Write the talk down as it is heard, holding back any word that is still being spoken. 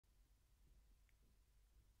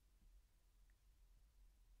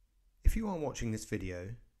If you are watching this video,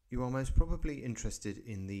 you are most probably interested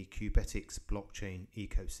in the Qubetics blockchain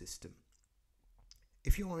ecosystem.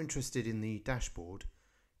 If you are interested in the dashboard,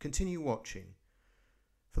 continue watching.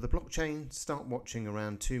 For the blockchain, start watching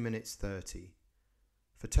around 2 minutes 30.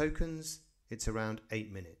 For tokens, it's around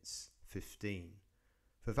 8 minutes 15.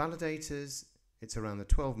 For validators, it's around the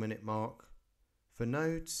 12-minute mark. For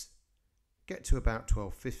nodes, get to about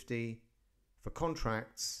 12:50. For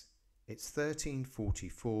contracts, it's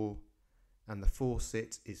 13:44, and the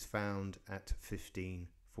faucet is found at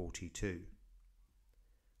 15:42.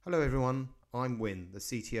 Hello everyone, I'm Win, the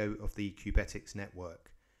CTO of the Qubetics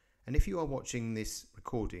network, and if you are watching this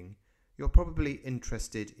recording, you're probably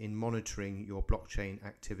interested in monitoring your blockchain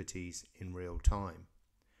activities in real time.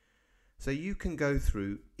 So you can go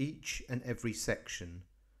through each and every section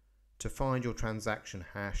to find your transaction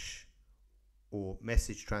hash or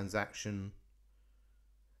message transaction,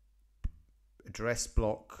 address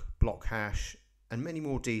block, block hash, and many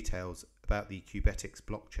more details about the Qubetics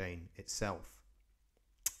blockchain itself.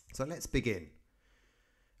 So let's begin.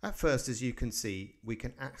 At first, as you can see, we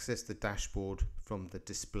can access the dashboard from the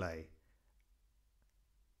display.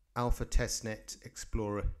 Alpha Testnet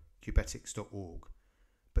Explorer Qubetics.org.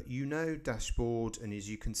 But you know dashboard, and as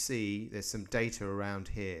you can see, there's some data around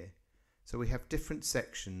here. So we have different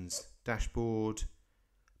sections: dashboard,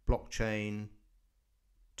 blockchain,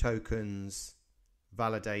 tokens,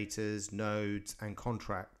 validators, nodes, and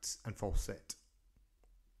contracts, and faucet.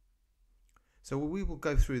 So we will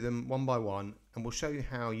go through them one by one, and we'll show you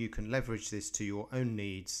how you can leverage this to your own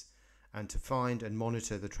needs and to find and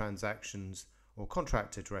monitor the transactions or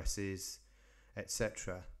contract addresses,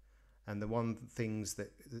 etc. and the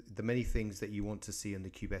many things that you want to see in the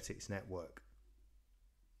Qubetics network.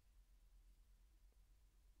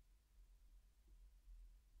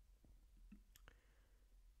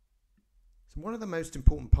 So one of the most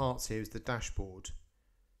important parts here is the dashboard,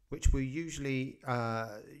 which we usually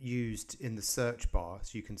used in the search bar,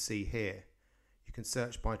 as you can see here. You can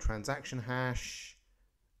search by transaction hash,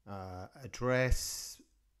 address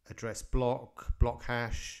block, block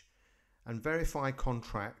hash, and verify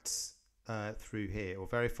contracts through here, or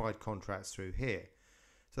verified contracts through here.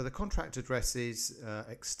 So the contract addresses,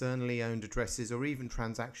 externally owned addresses, or even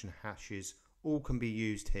transaction hashes all can be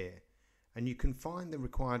used here. And you can find the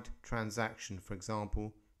required transaction, for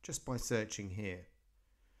example, just by searching here.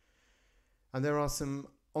 And there are some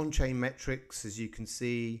on-chain metrics, as you can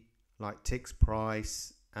see, like TICS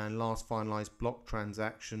price and last finalized block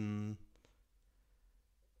transaction,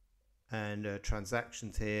 and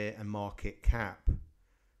transactions here, and market cap.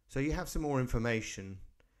 So you have some more information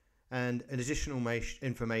and an additional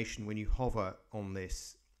information when you hover on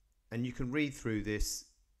this, and you can read through this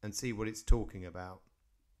and see what it's talking about.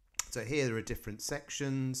 So here there are different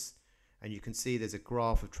sections, and you can see there's a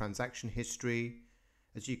graph of transaction history.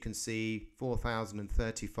 As you can see,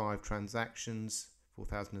 4,035 transactions,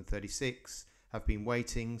 4,036 have been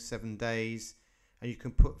waiting 7 days, and you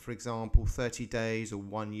can put, for example, 30 days or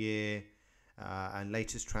 1 year and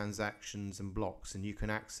latest transactions and blocks, and you can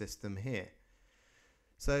access them here.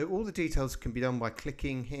 So all the details can be done by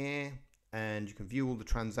clicking here, and you can view all the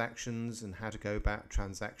transactions and how to go about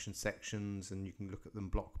transaction sections, and you can look at them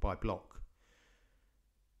block by block.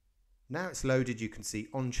 Now it's loaded, you can see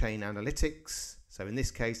on-chain analytics. So in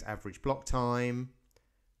this case, average block time,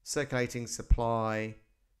 circulating supply,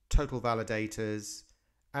 total validators,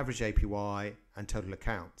 average APY, and total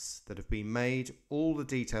accounts that have been made. All the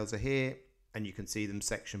details are here, and you can see them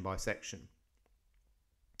section by section.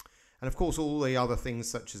 And of course, all the other things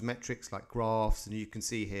such as metrics like graphs, and you can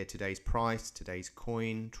see here today's price, today's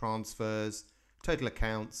coin, transfers, total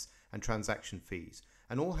accounts, and transaction fees.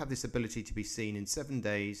 And all have this ability to be seen in 7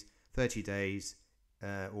 days, 30 days,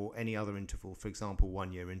 or any other interval, for example,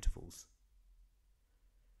 1 year intervals.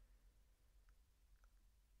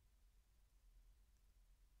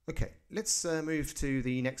 Okay, let's move to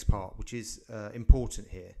the next part, which is important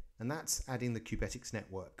here, and that's adding the Qubetics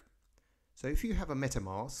network. So if you have a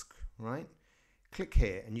MetaMask, right, click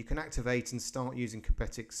here and you can activate and start using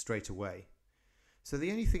Qubetics straight away. So the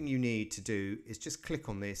only thing you need to do is just click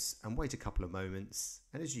on this and wait a couple of moments,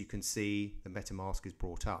 and as you can see, the MetaMask is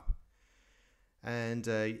brought up. And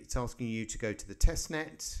it's asking you to go to the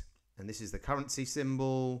testnet, and this is the currency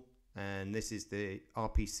symbol, and this is the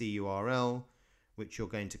RPC URL which you're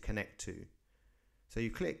going to connect to. So you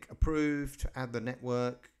click approve to add the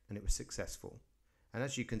network, and it was successful. And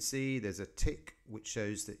as you can see, there's a tick which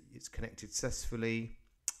shows that it's connected successfully.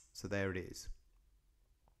 So there it is.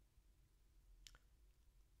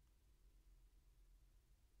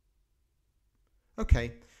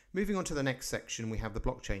 Okay, Moving on to the next section, we have the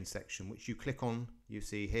blockchain section, which you click on. You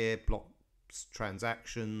see here blocks,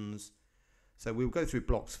 transactions. So we'll go through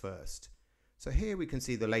blocks first. So here we can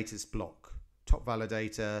see the latest block, top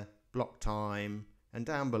validator, block time, and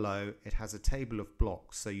down below it has a table of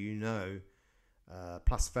blocks, so you know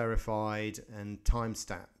plus verified and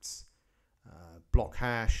timestamps, block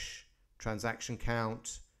hash, transaction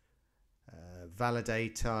count,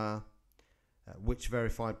 validator, which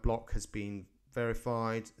verified block has been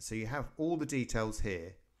verified. So you have all the details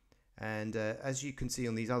here, and as you can see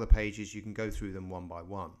on these other pages, you can go through them one by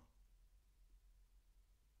one.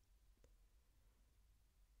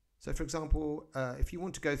 So for example, if you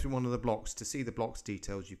want to go through one of the blocks to see the block's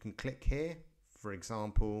details, you can click here. For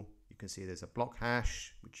example, you can see there's a block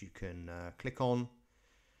hash which you can click on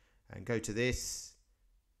and go to this,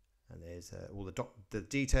 and there's all the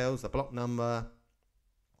details, the block number,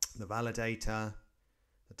 the validator,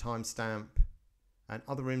 the timestamp, and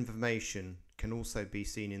other information can also be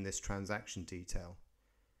seen in this transaction detail.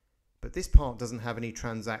 But this part doesn't have any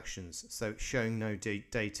transactions, so it's showing no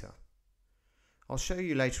data. I'll show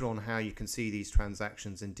you later on how you can see these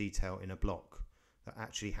transactions in detail in a block that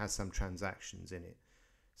actually has some transactions in it.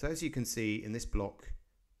 So as you can see in this block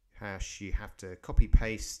hash, you have to copy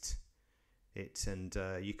paste it, and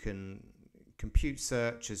you can compute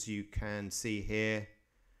search, as you can see here.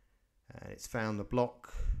 It's found the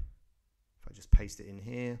block. If I just paste it in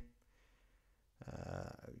here,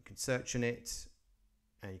 you can search in it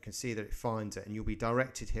and you can see that it finds it, and you'll be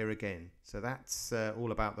directed here again. So that's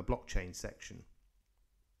all about the blockchain section.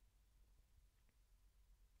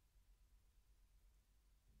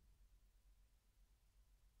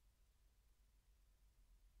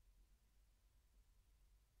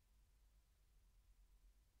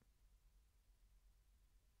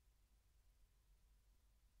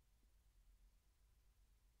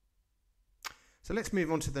 So let's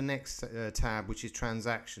move on to the next tab, which is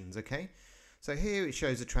transactions. Okay, so here it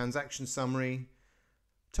shows a transaction summary,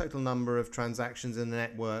 total number of transactions in the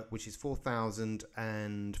network, which is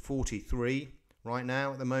 4,043 right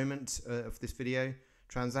now at the moment of this video.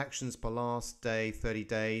 Transactions per last day, 30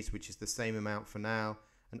 days, which is the same amount for now,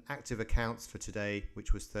 and active accounts for today,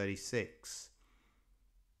 which was 36.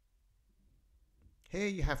 Here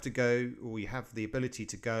you have to go, or you have the ability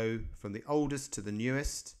to go from the oldest to the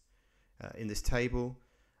newest in this table,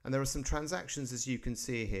 and there are some transactions, as you can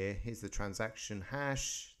see here. Here's the transaction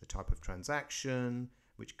hash, the type of transaction,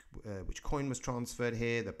 which coin was transferred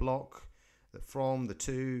here, the block, the from, the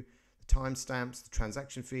to, the timestamps, the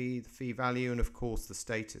transaction fee, the fee value, and of course the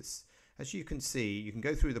status. As you can see, you can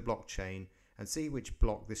go through the blockchain and see which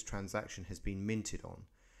block this transaction has been minted on.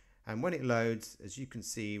 And when it loads, as you can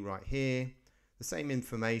see right here, the same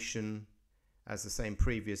information as the same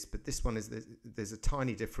previous, but this one is there's a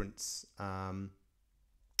tiny difference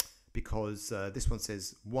because this one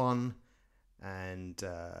says 1 and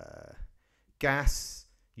gas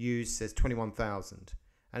used says 21,000.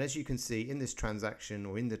 And as you can see in this transaction,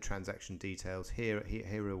 or in the transaction details, here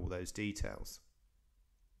are all those details.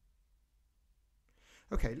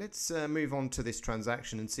 Okay, let's move on to this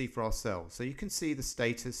transaction and see for ourselves. So you can see the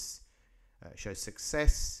status shows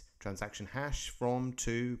success, transaction hash, from,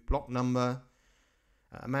 to, block number,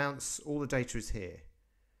 amounts, all the data is here.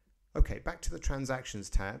 Okay, back to the transactions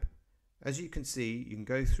tab. As you can see, you can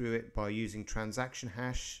go through it by using transaction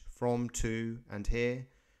hash, from, to, and here.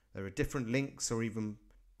 There are different links or even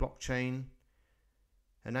blockchain.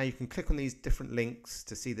 And now you can click on these different links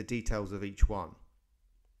to see the details of each one.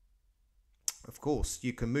 Of course,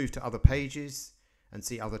 you can move to other pages and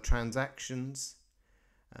see other transactions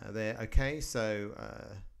there. Okay, so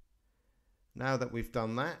now that we've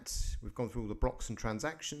done that, we've gone through all the blocks and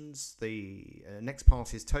transactions. The next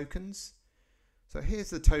part is tokens. So here's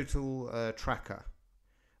the total tracker,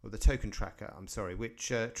 or the token tracker, I'm sorry,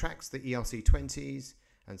 which tracks the ERC20s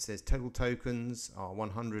and says total tokens are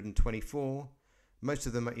 124. Most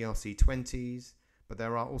of them are ERC20s, but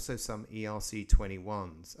there are also some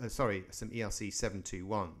ERC21s, some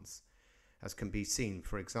ERC721s, as can be seen,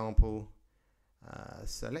 for example.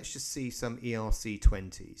 So let's just see some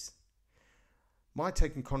ERC20s. My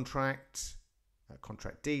token contract,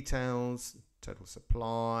 contract details, total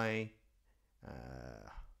supply,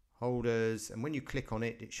 holders, and when you click on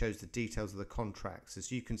it, it shows the details of the contracts.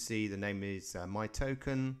 As you can see, the name is my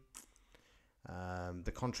token,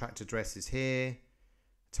 the contract address is here,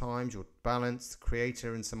 times, your balance,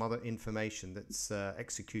 creator, and some other information that's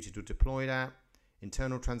executed or deployed at,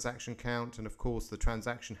 internal transaction count, and of course the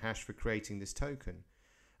transaction hash for creating this token.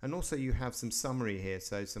 And also you have some summary here,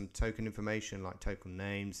 so some token information like token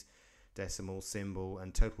names, decimal, symbol,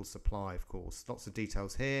 and total supply, of course. Lots of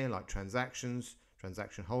details here like transactions,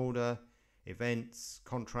 transaction holder, events,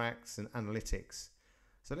 contracts, and analytics.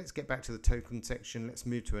 So let's get back to the token section. Let's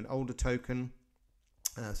move to an older token.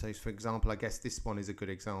 So for example, I guess this one is a good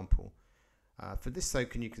example. For this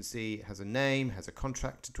token, you can see it has a name, has a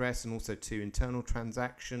contract address, and also 2 internal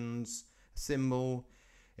transactions, a symbol.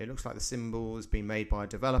 It looks like the symbol has been made by a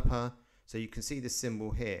developer. So you can see this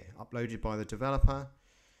symbol here, uploaded by the developer.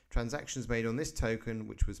 Transactions made on this token,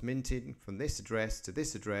 which was minted from this address to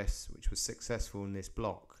this address, which was successful in this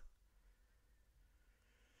block.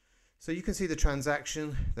 So you can see the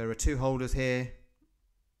transaction. There are 2 holders here.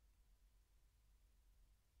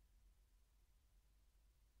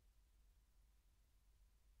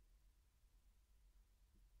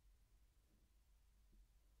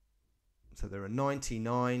 So there are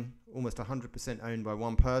 99, almost 100% owned by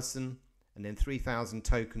one person, and then 3,000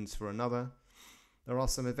 tokens for another. There are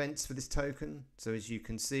some events for this token. So as you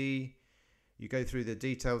can see, you go through the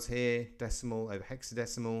details here, decimal over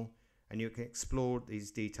hexadecimal, and you can explore these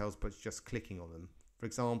details by just clicking on them. For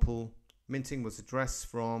example, minting was addressed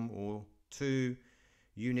from or to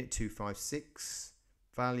unit 256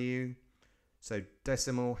 value. So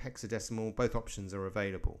decimal, hexadecimal, both options are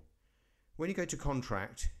available. When you go to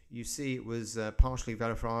contract, you see it was partially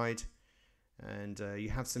verified, and you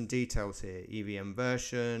have some details here: EVM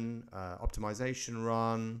version, optimization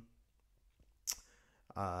run,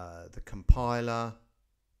 the compiler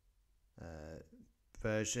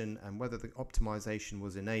version, and whether the optimization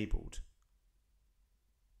was enabled.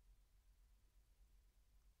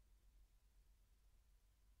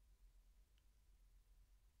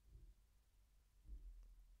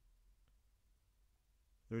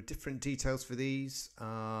 There are different details for these.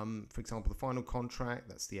 For example, the final contract,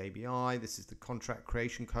 that's the ABI. This is the contract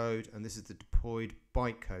creation code, and this is the deployed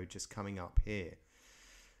bytecode just coming up here.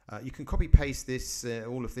 You can copy paste this,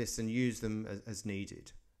 all of this, and use them as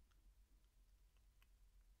needed.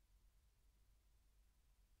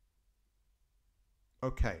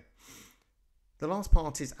 Okay. The last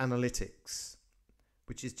part is analytics,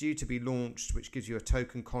 which is due to be launched, which gives you a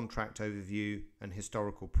token contract overview and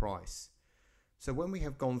historical price. So when we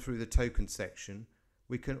have gone through the token section,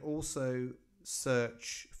 we can also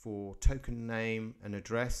search for token name and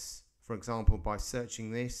address. For example, by searching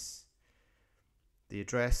this, the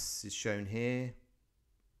address is shown here.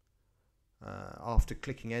 After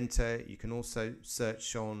clicking enter, you can also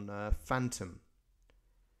search on Phantom.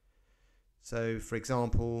 So for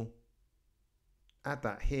example, add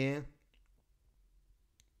that here.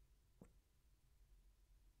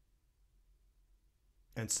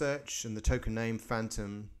 And search, and the token name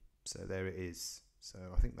Phantom, so there it is. So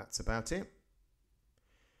I think that's about it.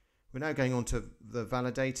 We're now going on to the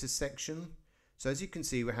validators section. So as you can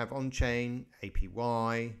see, we have on-chain,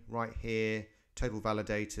 APY, right here, total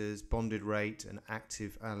validators, bonded rate, and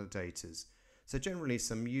active validators. So generally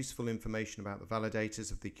some useful information about the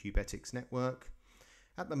validators of the Qubetics network.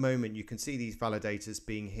 At the moment, you can see these validators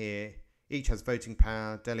being here. Each has voting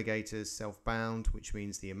power, delegators, self-bound, which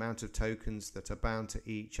means the amount of tokens that are bound to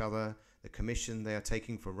each other, the commission they are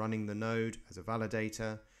taking for running the node as a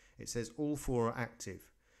validator. It says all 4 are active.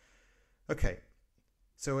 Okay,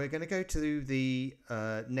 so we're going to go to the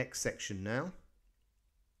next section now.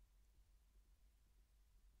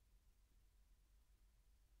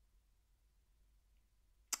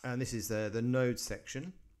 And this is the node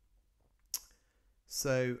section.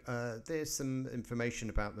 So there's some information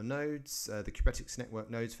about the nodes, the Qubetics network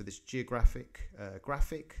nodes for this geographic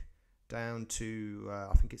graphic down to,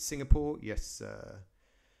 I think it's Singapore. Yes,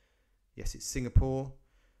 yes, it's Singapore.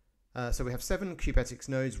 So we have 7 Qubetics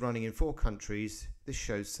nodes running in 4 countries. This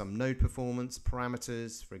shows some node performance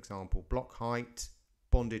parameters, for example, block height,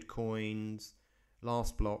 bonded coins,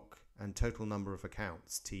 last block, and total number of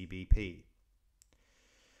accounts, TBP.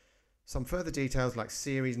 Some further details like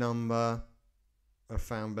series number are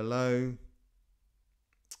found below,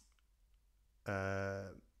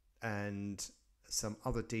 and some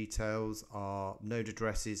other details are node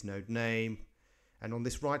addresses, node name, and on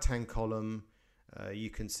this right hand column you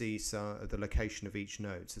can see the location of each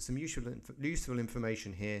node. So some useful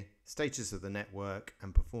information here: status of the network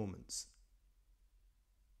and performance.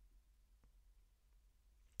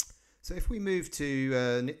 So if we move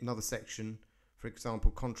to another section, for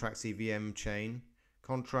example, contracts EVM chain,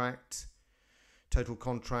 contract, total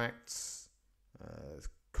contracts,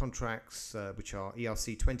 contracts which are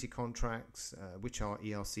ERC20 contracts, which are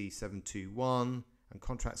ERC721, and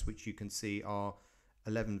contracts which you can see are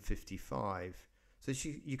 1155. So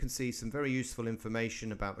you can see some very useful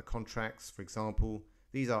information about the contracts. For example,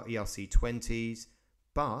 these are ERC20s,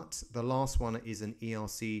 but the last one is an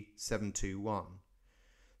ERC721.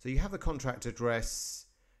 So you have the contract address,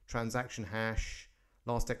 transaction hash,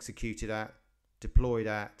 last executed at, deployed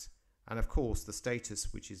at, and of course the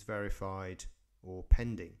status, which is verified or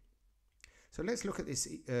pending. So let's look at this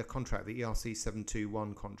contract, the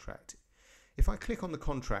ERC721 contract. If I click on the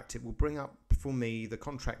contract, it will bring up for me the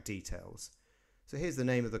contract details. So here's the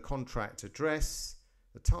name of the contract address,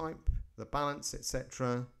 the type, the balance,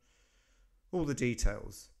 etc. All the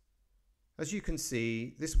details. As you can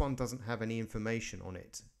see, this one doesn't have any information on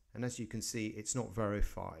it. And as you can see, it's not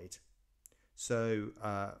verified. So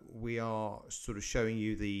we are sort of showing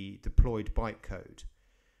you the deployed bytecode.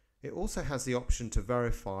 It also has the option to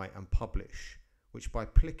verify and publish, which by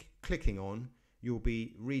clicking on, you'll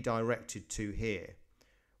be redirected to here,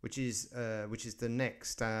 which is the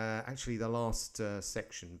next, actually the last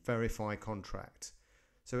section, verify contract.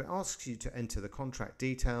 So it asks you to enter the contract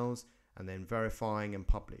details and then verifying and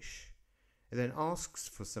publish. It then asks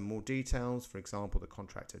for some more details, for example, the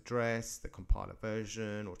contract address, the compiler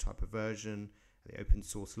version or type of version, the open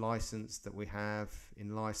source license that we have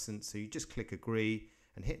in license. So you just click agree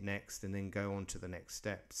and hit next and then go on to the next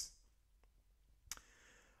steps.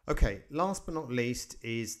 Okay, last but not least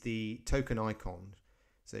is the token icon.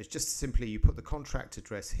 So it's just simply you put the contract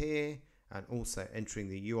address here and also entering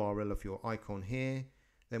the URL of your icon here.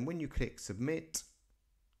 Then when you click submit,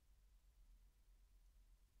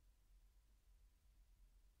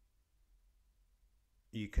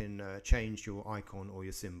 you can change your icon or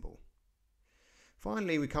your symbol.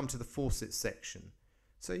 Finally, we come to the faucet section.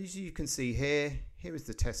 So as you can see here is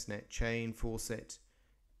the testnet chain faucet.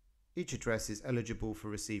 Each address is eligible for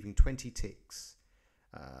receiving 20 ticks,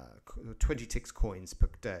 20 ticks coins per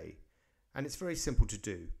day. And it's very simple to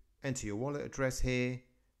do. Enter your wallet address here,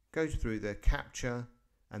 go through the captcha,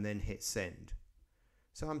 and then hit send.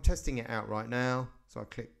 So I'm testing it out right now. So I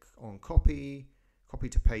click on copy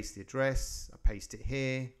to paste the address. I paste it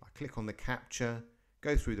here. I click on the captcha,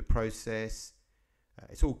 go through the process.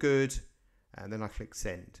 It's all good. And then I click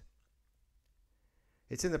send.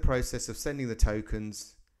 It's in the process of sending the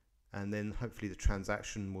tokens, and then hopefully the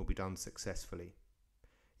transaction will be done successfully.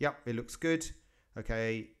 Yep, it looks good.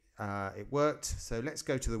 Okay, it worked. So let's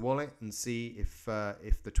go to the wallet and see if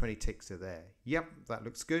the 20 ticks are there. Yep, that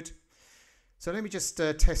looks good. So let me just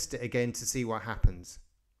test it again to see what happens.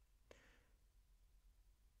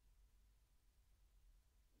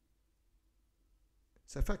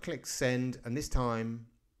 So if I click send, and this time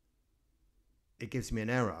it gives me an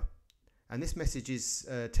error. And this message is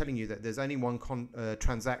telling you that there's only one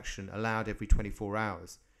transaction allowed every 24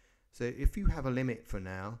 hours. So if you have a limit for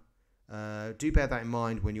now, do bear that in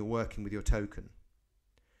mind when you're working with your token.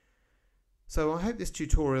 So I hope this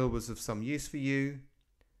tutorial was of some use for you.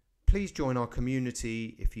 Please join our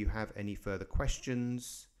community if you have any further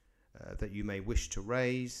questions that you may wish to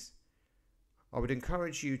raise. I would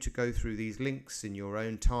encourage you to go through these links in your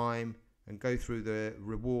own time and go through the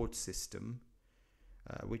reward system,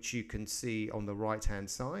 which you can see on the right hand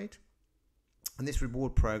side. And this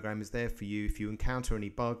reward program is there for you. If you encounter any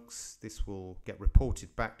bugs, this will get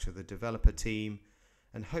reported back to the developer team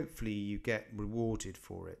and hopefully you get rewarded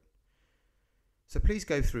for it. So please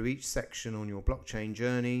go through each section on your blockchain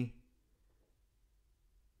journey,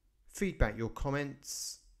 feedback your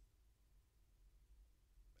comments,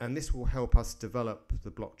 and this will help us develop the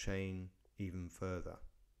blockchain even further.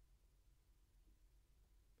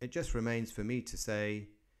 It just remains for me to say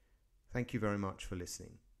thank you very much for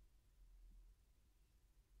listening.